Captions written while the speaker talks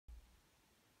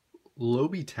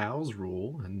L'Hopital's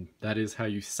rule, and that is how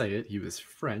you say it, he was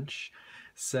French,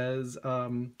 says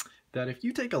that if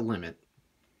you take a limit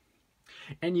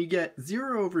and you get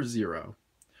 0 over 0,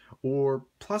 or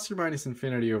plus or minus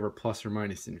infinity over plus or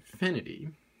minus infinity,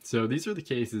 so these are the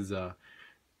cases,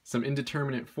 some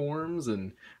indeterminate forms,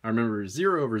 and I remember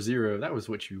 0 over 0, that was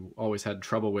what you always had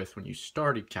trouble with when you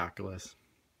started calculus.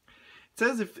 It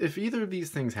says if either of these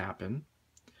things happen,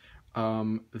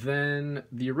 then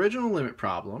the original limit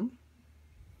problem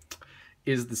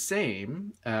is the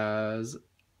same as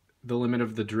the limit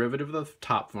of the derivative of the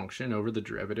top function over the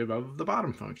derivative of the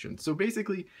bottom function. So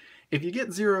basically, if you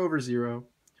get 0 over 0,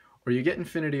 or you get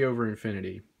infinity over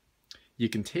infinity, you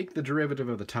can take the derivative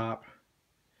of the top,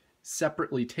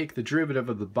 separately take the derivative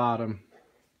of the bottom,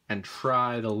 and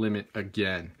try the limit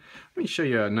again. Let me show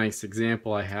you a nice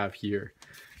example I have here.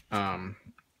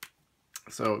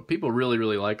 So people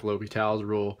really like L'Hopital's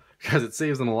rule because it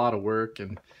saves them a lot of work,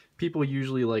 and people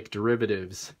usually like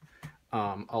derivatives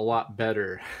a lot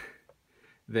better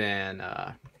than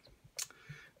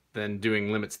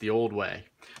doing limits the old way.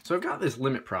 So I've got this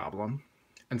limit problem,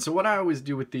 and so what I always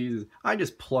do with these is I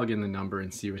just plug in the number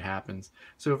and see what happens.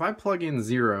 So if I plug in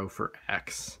 0 for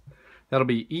x, that'll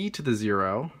be e to the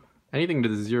 0, anything to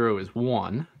the 0 is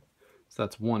 1, so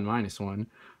that's 1 minus 1,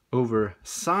 over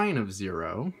sine of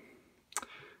 0,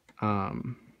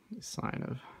 sine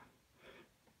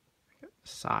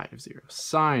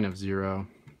of 0.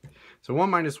 So 1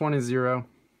 minus 1 is 0.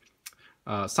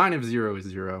 Sine of 0 is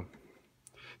 0.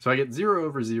 So I get 0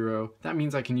 over 0. That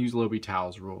means I can use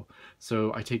L'Hopital's rule.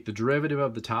 So I take the derivative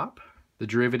of the top. The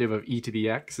derivative of e to the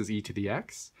x is e to the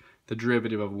x. The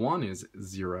derivative of 1 is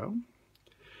 0.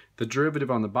 The derivative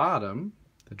on the bottom,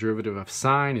 the derivative of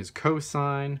sine is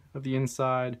cosine of the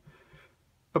inside.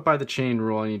 But by the chain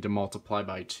rule, I need to multiply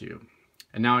by 2.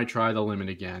 And now I try the limit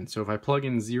again. So if I plug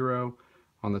in 0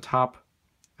 on the top,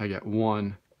 I get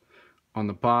 1. On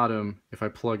the bottom, if I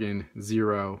plug in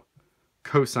 0,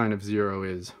 cosine of 0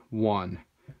 is 1.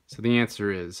 So the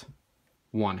answer is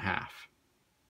 1/2.